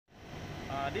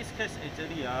This case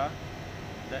actually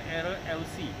the error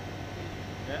LC.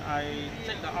 I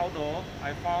checked the outdoor,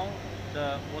 I found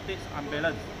the voltage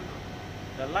unbalanced.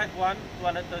 The live 1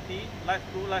 230, live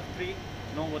 2, live 3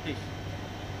 no voltage.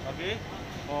 Okay,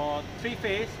 for 3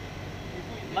 phase,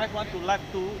 live 1 to live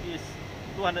 2 is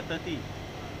 230.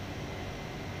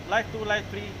 Live 2, live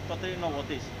 3 totally no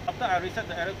voltage. After I reset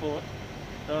the error code,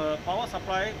 the power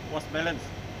supply was balanced.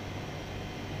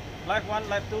 Live 1,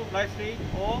 live 2, live 3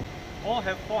 all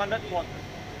have 400 watts.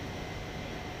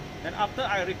 And after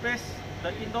I replace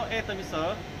the indoor air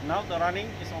thermistor, now the running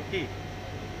is okay.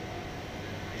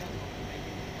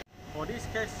 For this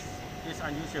case is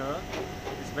unusual.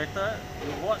 It's better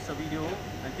you watch the video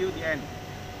until the end.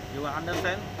 You will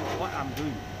understand what I'm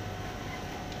doing.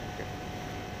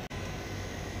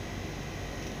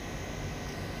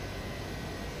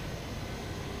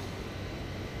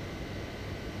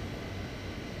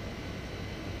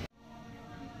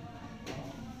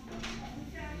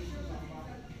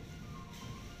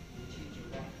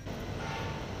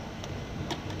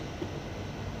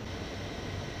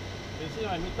 You see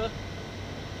my meter?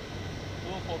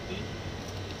 240.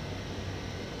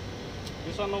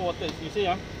 This one no voltage. You see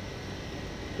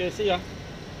Okay, see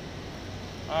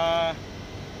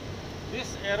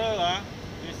this error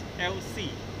is LC.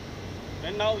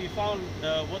 And now we found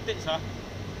the voltage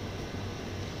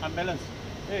unbalanced.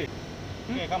 Hey,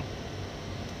 okay, come.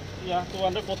 See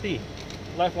 240.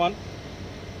 Live 1.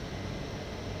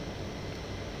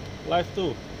 Live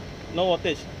 2. No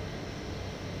voltage.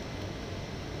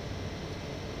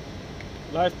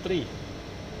 Live 3,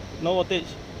 no voltage.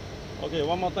 Okay,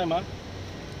 one more time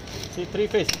See 3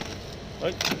 phase.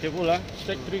 Right, careful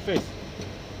check 3 phase.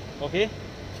 Okay,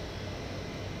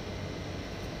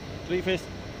 3 phase.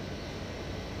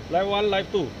 Live 1,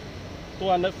 live 2,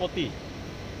 240.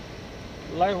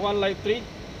 Live 1, live 3,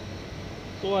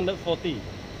 240.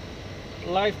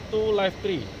 Live 2, live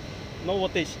 3, no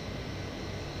voltage.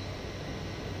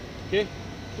 Okay,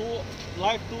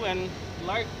 live 2 and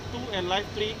live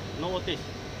 3 no voltage.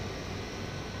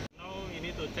 Now you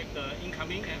need to check the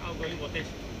incoming and outgoing voltage.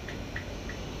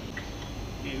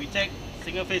 Okay, we check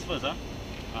single phase first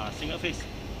single phase.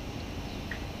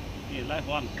 Okay, live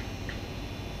 1,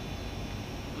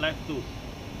 live 2,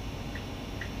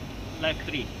 live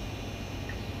 3.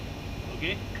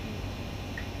 Okay,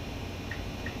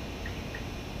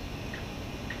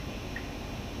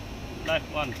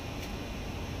 live 1,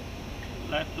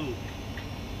 live 2,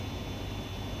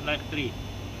 live 3.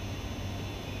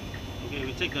 Okay,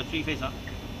 we check the 3 phase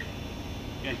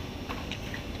Okay.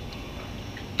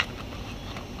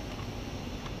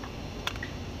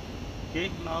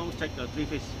 Okay, now check the 3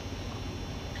 phase.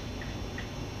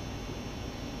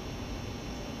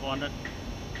 400.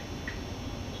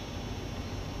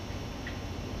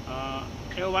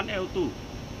 L1, L2,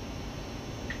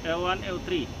 L1,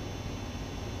 L3,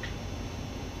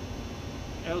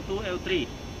 L2, L3.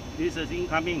 This is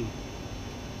incoming.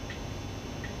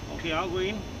 Okay,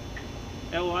 outgoing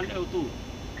L1, L2,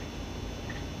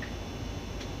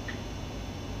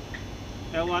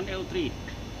 L1, L3,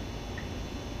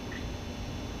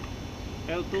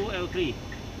 L2, L3.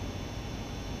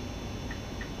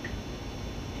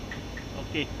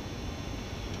 Okay.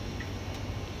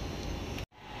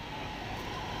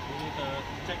 We need to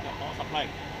check the power supply.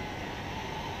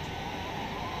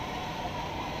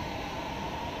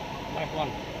 Live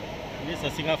 1. This is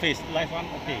a single phase. Live 1,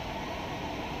 okay.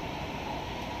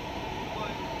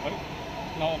 Right?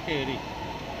 Now okay already.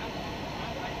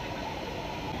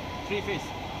 3 phase.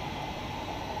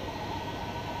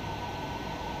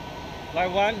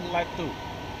 Live 1, live 2.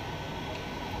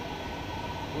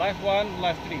 Live 1,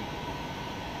 live 3.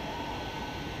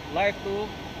 Live 2,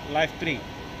 live 3.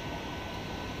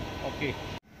 Okay.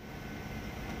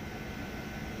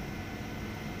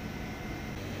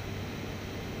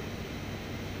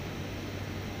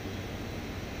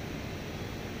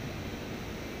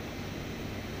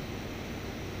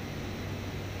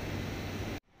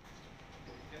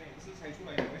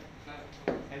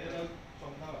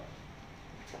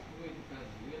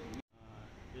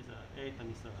 This is a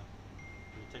thermistor.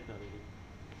 We check the reading.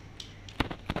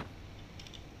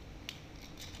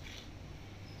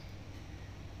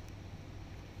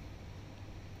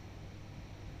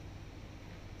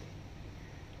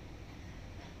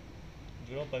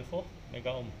 .4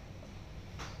 mega ohm.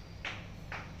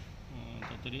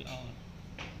 Totally on.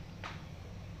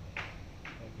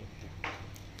 Okay.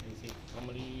 You see,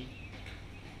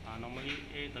 normally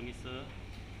a thermistor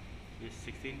is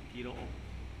 16 kilo ohm.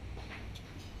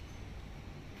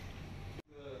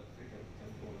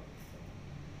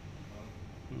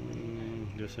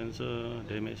 The sensor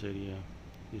damaged already.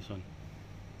 This one.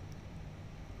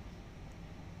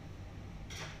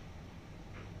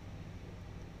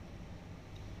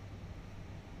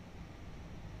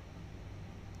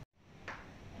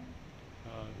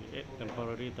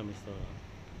 thermistor.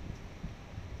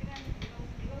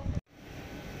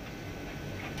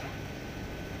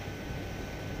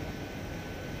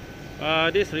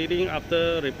 This reading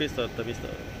after replace the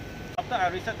thermistor. After I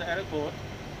reset the error code,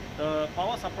 the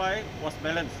power supply was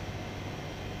balanced.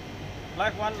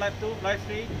 Life 1, Life 2, Life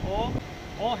 3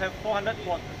 all have 400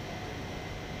 watts.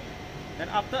 Then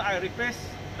after I replace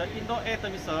the indoor air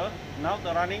thermistor, now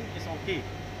the running is okay.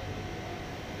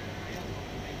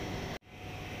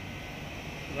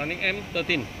 Running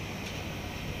M13.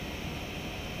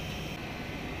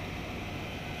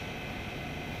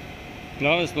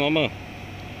 Now it's normal.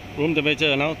 Room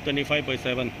temperature now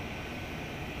 25.7.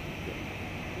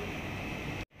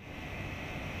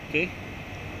 Okay.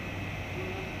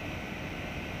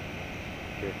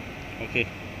 Okay.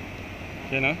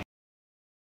 Okay now.